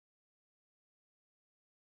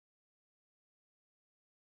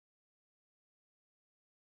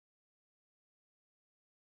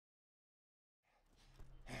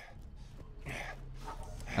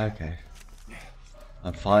Okay.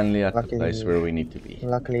 I'm finally at the place where we need to be.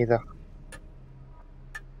 Luckily the...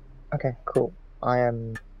 Okay, cool. I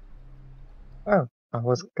am... Oh, I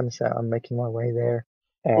was gonna say I'm making my way there.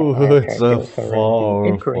 Oh, I it's apparently a also ran the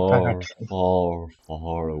incorrect direction.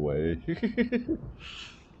 far away.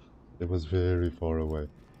 It was very far away.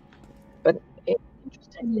 But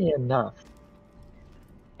interestingly enough,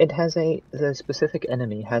 it has the specific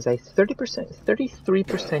enemy has a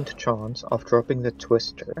 33% chance of dropping the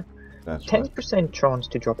Twister, That's 10% chance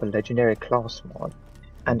to drop a legendary class mod,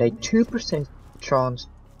 and a 2% chance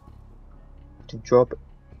to drop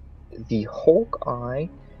the Hawkeye,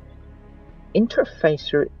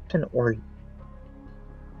 Interfacer, or...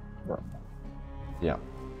 Yeah.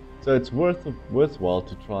 So it's worthwhile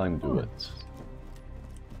to try and do it.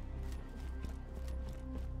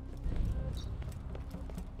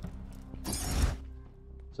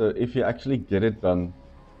 So if you actually get it done,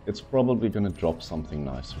 it's probably going to drop something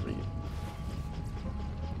nice for you.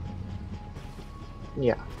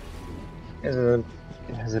 Yeah. It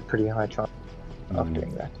has a pretty high chance of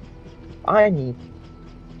doing that. I need...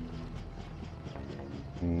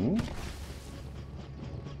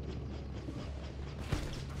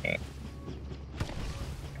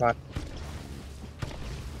 What?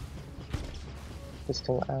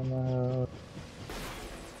 Pistol ammo...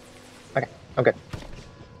 Okay, I'm good.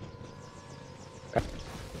 Okay.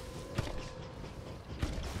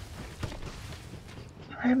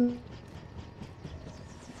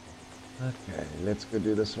 Okay, let's go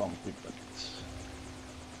do the swamp bit.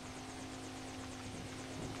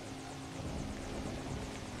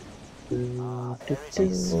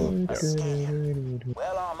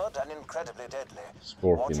 Well armored and incredibly deadly.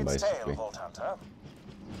 Scorpion, basically.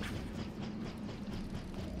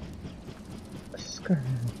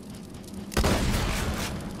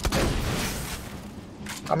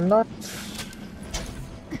 I'm not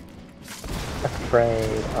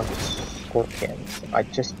afraid of scorpions. I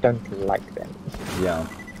just don't like them. Yeah.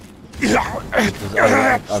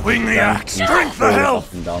 Swing the axe! Drink the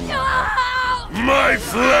health! My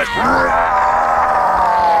flesh!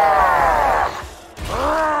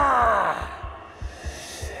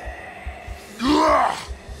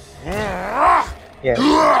 Yeah,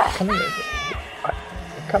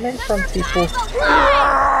 coming from people who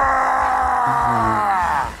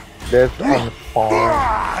live on farms.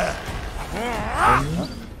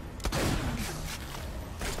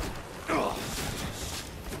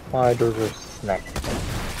 Spiders or snakes.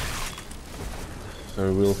 So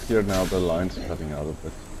we'll hear now the lines cutting out of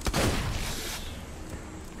it.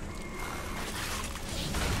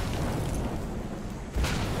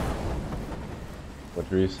 What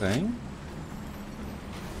were you saying?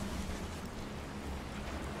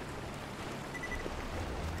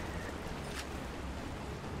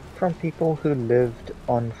 From people who lived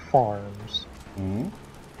on farms.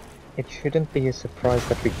 It shouldn't be a surprise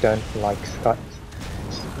that we don't like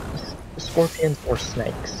scorpions or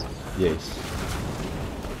snakes. Yes.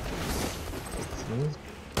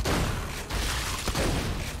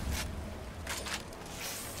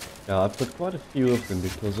 Yeah, I put quite a few of them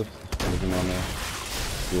because of living on a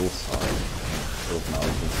hillside.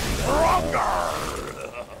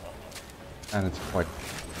 And it's quite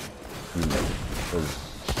humid. Because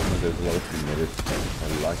there's a lot of humidity. I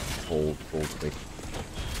like cold thick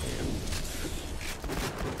air.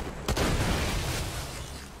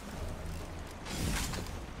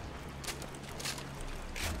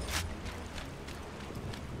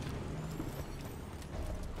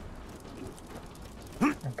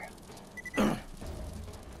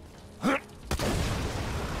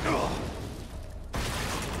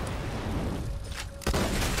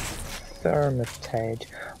 Thermitage.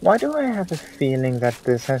 Why do I have a feeling that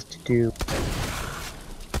this has to do...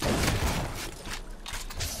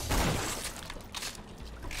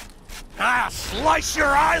 Slice your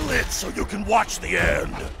eyelids so you can watch the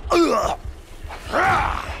end!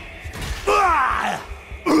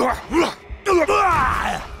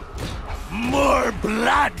 More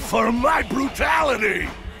blood for my brutality!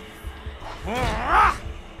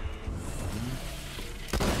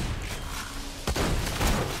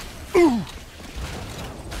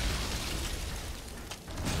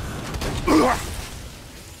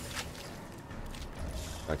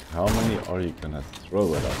 Like, how many are you gonna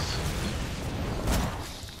throw at us?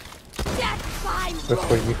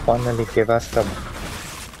 Before you finally give us them.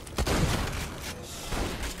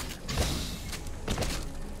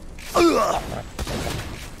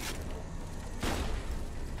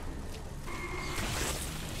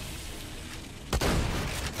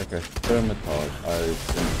 Okay, Thermitage. I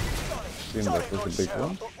assume that was a big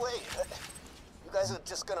one. Wait, you guys are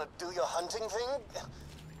just gonna do your hunting thing?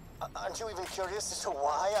 Aren't you even curious as to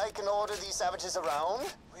why I can order these savages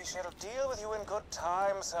around? We shall deal with you in good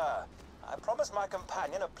time, sir. I promised my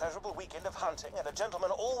companion a pleasurable weekend of hunting, and a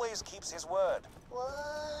gentleman always keeps his word.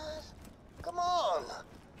 What? Come on.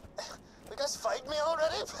 You guys fight me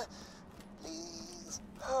already? Please.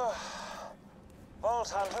 Vault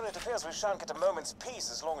Hunter, it appears we shan't get a moment's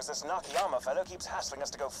peace as long as this Nakayama fellow keeps hassling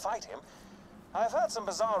us to go fight him. I've heard some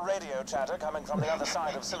bizarre radio chatter coming from the other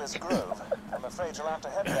side of Silas Grove. I'm afraid you'll have to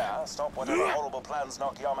head there, stop whatever horrible plans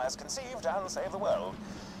Nakayama has conceived, and save the world.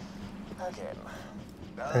 Again.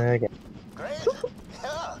 Again. Great.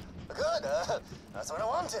 Yeah, good. That's what I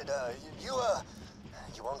wanted.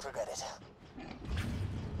 You won't regret it.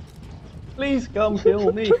 Please come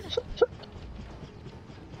kill me.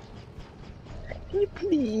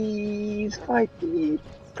 Please fight me.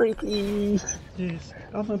 Pretty please. Yes,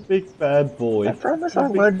 I'm a big bad boy. I promise I'm I a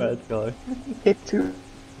big won't bad guy. hit too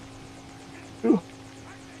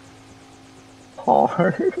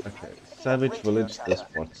hard. Okay, Savage Village, this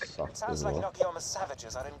part sucks Sounds as like well. Nakayama's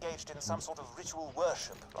savages are engaged in some sort of ritual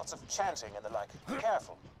worship. Lots of chanting and the like. Be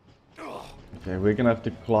careful. Okay, we're gonna have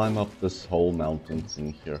to climb up this whole mountain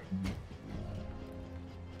thing here.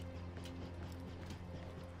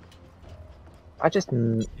 I just... You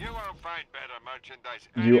won't find better merchandise.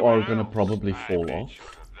 You are anywhere gonna else. probably I've fall been off. sure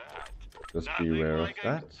of that. Just be Nothing aware of like it.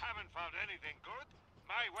 that. Haven't found anything good.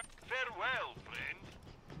 Farewell,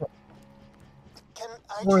 friend. Can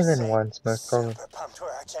I More just than say, once, most probably. super pumped we're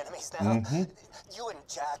arch enemies now. Mhm. You and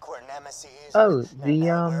Jack were nemesis. Oh, and the,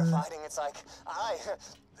 now we're fighting. It's like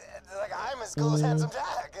I'm as cool as handsome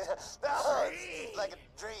Jack. No, it's like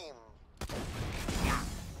a dream.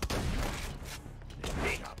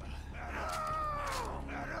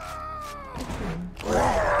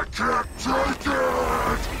 I can't take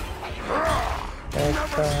it!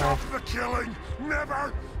 Never stop the killing!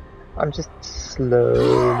 Never! I'm just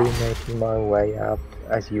slowly making my way up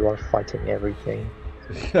as you are fighting everything.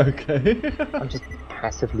 Okay. I'm just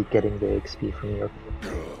passively getting the XP from your... After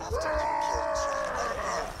you killed Jack, I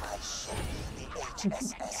nailed my ship, the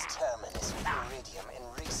HSS Terminus with iridium and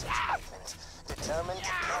research equipment, determined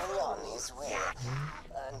to carry on his way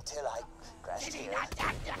until I crashed here.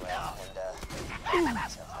 Well, and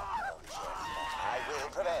so, I will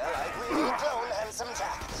prevail. I will clone handsome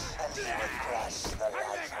Jack, and he will crush the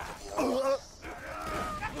life out of you.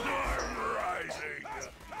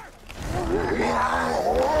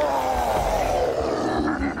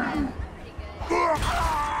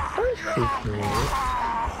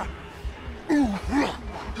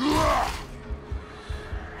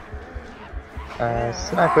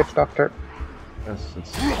 Snipe Witch Doctor. Yes,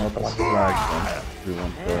 it's not the flag one. We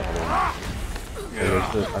want the other one. There's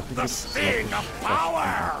the, I think it's Sting of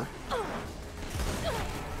power!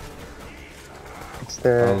 It's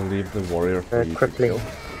I'll the leave the warrior for you to crippling. kill.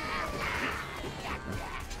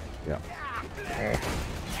 Yeah.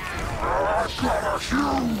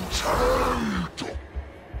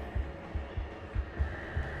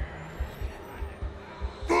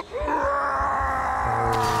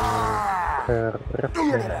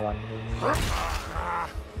 Crippling one.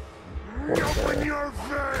 Open your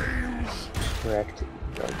veins! Correct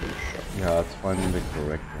evolution. Yeah, it's finding the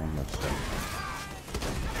correct one. That's it.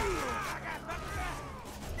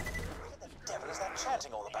 What the devil is that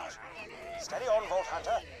chanting all about? Steady on, Vault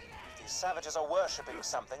Hunter. If these savages are worshipping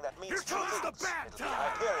something, that means Here two comes the things. bad It'll be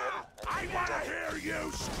time. Hyperion, and I it'll be want to dead. hear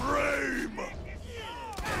you scream!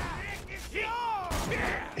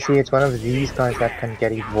 See, it's one of these guys that can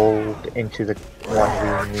get evolved into the one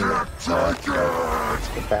we need.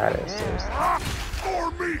 The baddest is.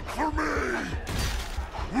 More meat for me!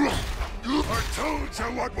 I told you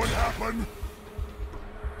what would happen!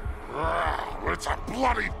 It's a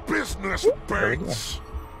bloody business, Bates!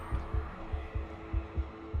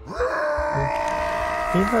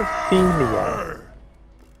 Hemophilia.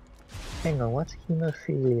 Hang on, what's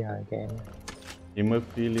hemophilia again?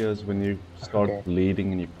 Hemophilia is when you start Okay.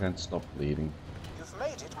 bleeding and you can't stop bleeding. You've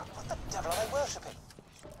made it. What the devil are they worshipping?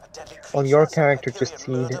 A deadly creature, Well, your some character just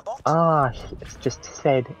Hyperion said, murder bot?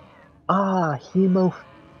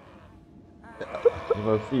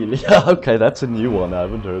 Hemophilia. Okay, that's a new one. I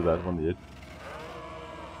haven't heard that one yet.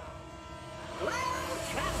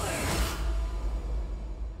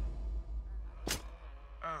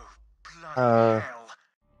 Oh, bloody Uh, hell.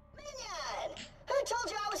 Minion! Who told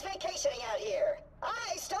you I was vacationing out here?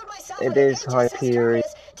 I stowed myself It in is an HSS Hyperion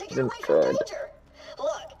Terminus to get away from good. danger.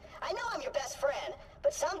 Look, I know I'm your best friend,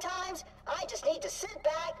 but sometimes I just need to sit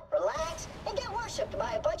back, relax, and get worshipped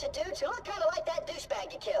by a bunch of dudes who look kind of like that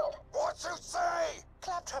douchebag you killed. What you say?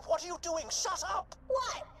 Claptrap, what are you doing? Shut up!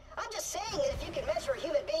 What? I'm just saying that if you can measure a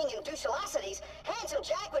human being in doucelosities, handsome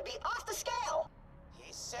handsome Jack would be off the scale.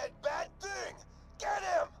 He said bad thing. Get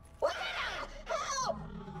him! What? Help!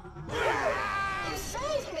 You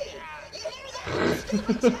saved me! You hear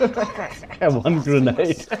that? I have one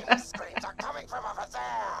grenade. Screams are coming from over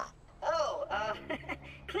there. Oh,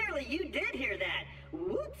 clearly you did hear that.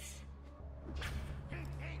 Whoops.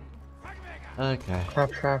 Okay.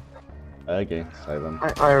 Claptrap. Okay, save him.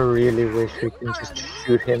 I really wish we can just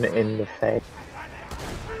shoot him in the face.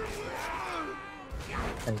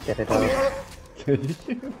 And get it out.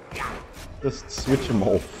 Just switch him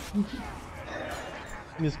off.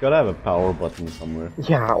 He's gotta have a power button somewhere.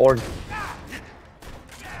 Yeah, or...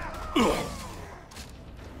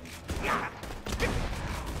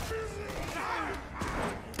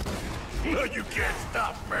 You can't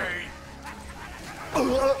stop me!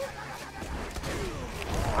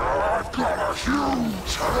 I've got a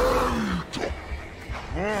huge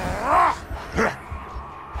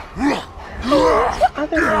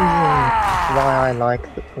Other reason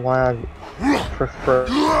why I prefer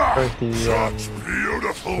the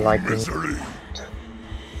lightning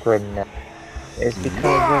grenade is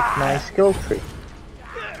because of my skill tree.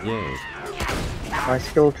 Yeah. My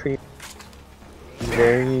skill tree is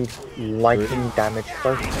very lightning damage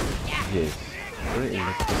focused. Yes. Very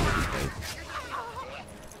electricity based.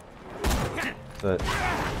 But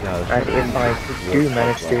yeah. And if I do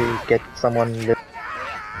manage to get someone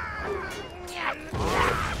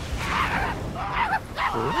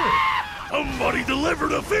Somebody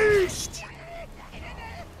delivered a feast!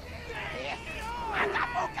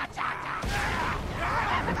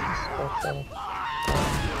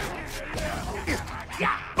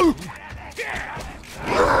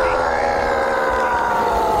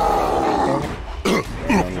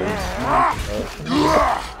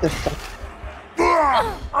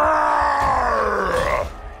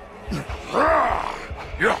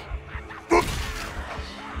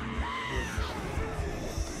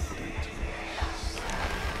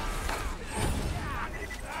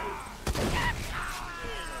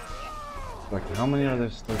 Like, how many are there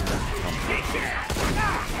still left?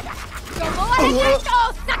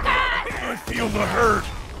 I feel the hurt!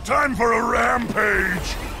 Time for a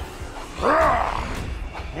rampage!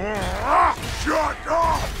 Shut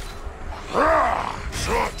up!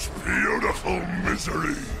 Such beautiful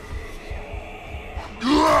misery!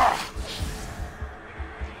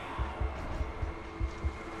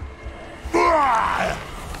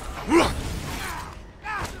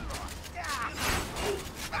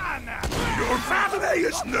 Your family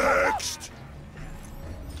is next!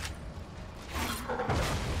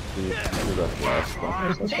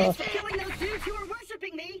 Thanks for killing those dudes who were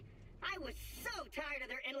worshipping me. I was so tired of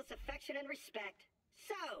their endless affection and respect.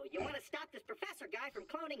 So, you want to stop this professor guy from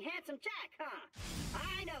cloning Handsome Jack, huh?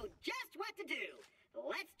 I know just what to do.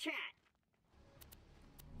 Let's chat.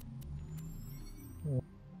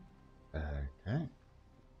 Okay.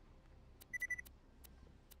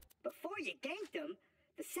 Before you ganked him,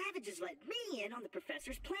 the savages let me in on the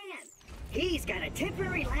professor's plan. He's got a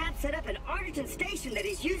temporary lab set up at Artisan Station that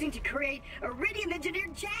he's using to create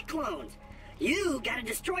iridium-engineered Jack clones. You gotta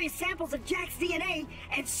destroy his samples of Jack's DNA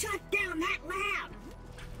and shut down that lab.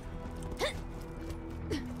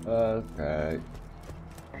 Okay.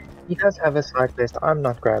 He does have a side quest. I'm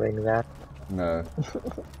not grabbing that. No.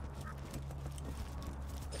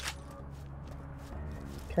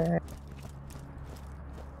 Okay.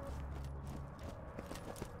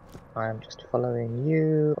 I'm just following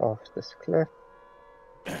you off this cliff.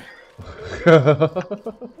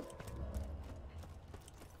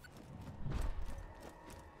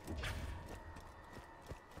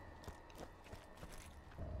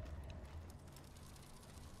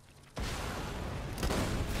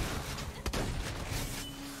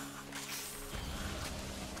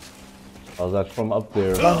 Oh, that's from up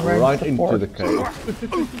there, Long range right into support. the cave.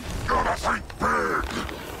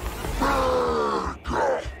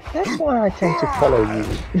 That's why I tend to follow you.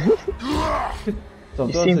 You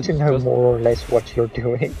Sometimes seem it's to know just more or less what you're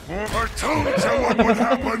doing. I told someone what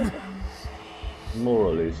happened! more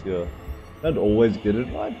or less, yeah. Don't always get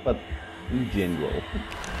it right, but in general.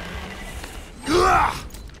 Yeah.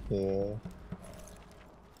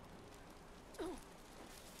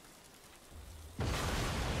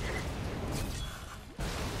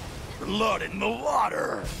 Blood in the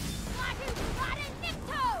water!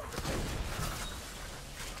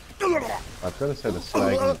 I've got to say the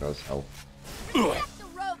slagging does help. That's the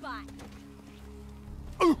robot.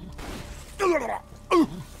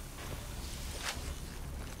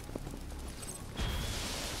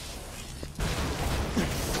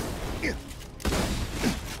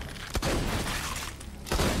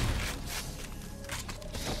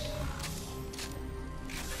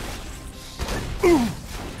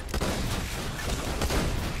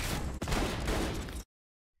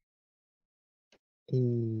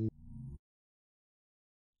 E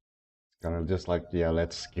Kind of just like, yeah,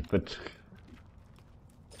 let's skip it.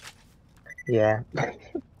 yeah.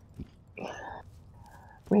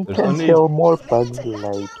 We There's can only- kill more You've made it bugs to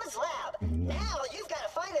late. Nakayama's lab. Now you've got to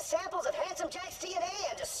find the samples of Handsome Jack's DNA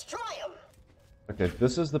and destroy them. Okay,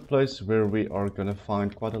 this is the place where we are gonna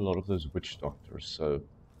find quite a lot of those witch doctors. So,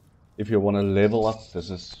 if you want to level up, this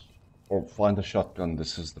is, or find a shotgun,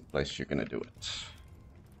 this is the place you're gonna do it.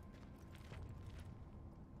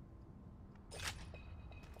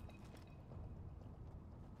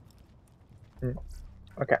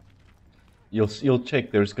 Okay. You'll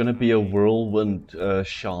check. There's gonna be a whirlwind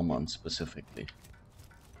shaman specifically.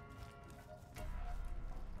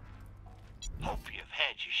 Hope you've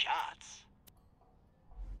had your shots.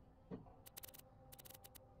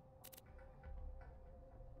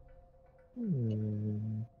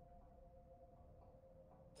 Hmm.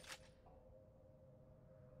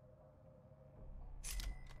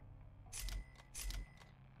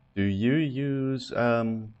 Do you use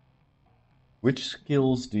which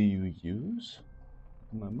skills do you use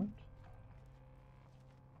at the moment?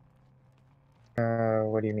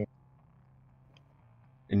 What do you mean?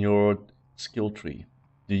 In your skill tree,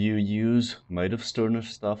 do you use Made of Sterner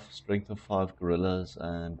stuff, Strength of 5 Gorillas,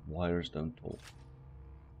 and Wires Don't Talk?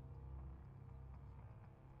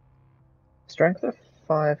 Strength of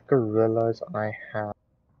 5 gorillas I have.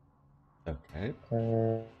 Okay.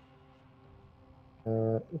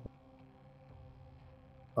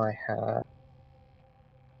 I have.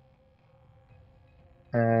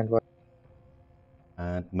 And what?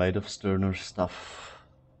 And Made of Sterner stuff.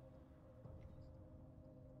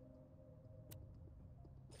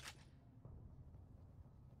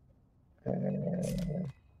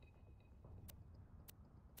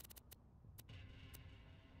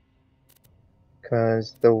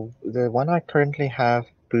 Because the one I currently have,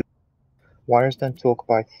 Wires Don't Talk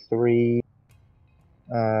by 3,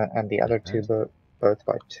 and the other two both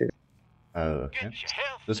by 2. Oh, okay.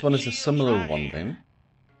 This one is a similar one then.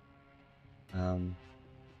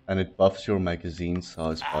 And it buffs your magazine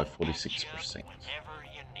size by 46%.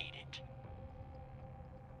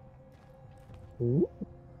 Ooh.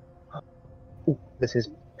 Ooh, this is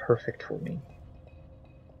perfect for me.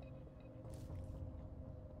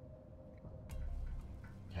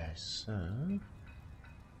 Okay, so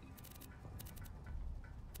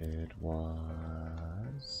it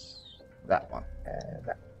was that one.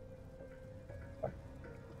 That.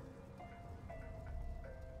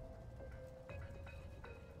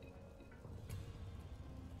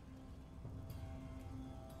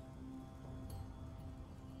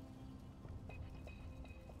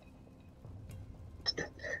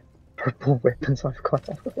 Purple weapons I've got.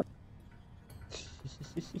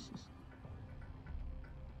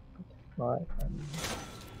 Right.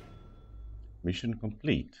 Mission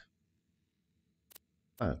complete.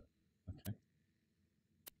 Oh, okay.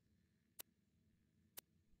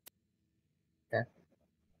 Yeah.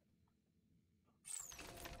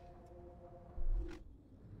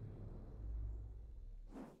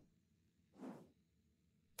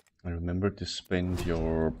 And remember to spend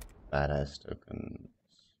your badass tokens.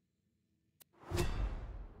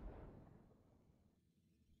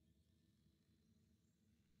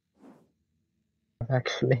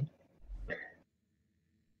 Actually.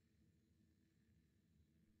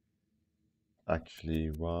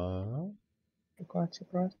 Actually, what? I'm quite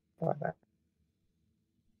surprised by that.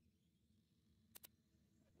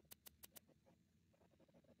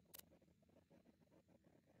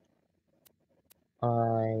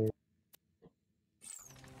 I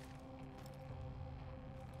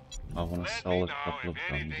want to sell a couple of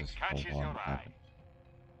guns as well while I'm at it.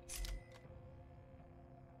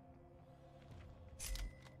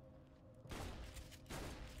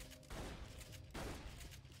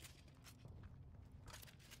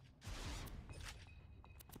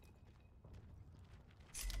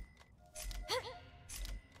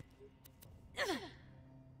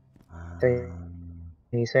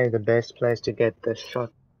 you say the best place to get the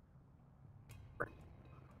shot.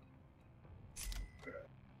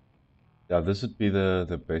 Yeah, this would be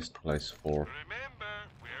the best place for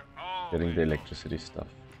getting the electricity stuff.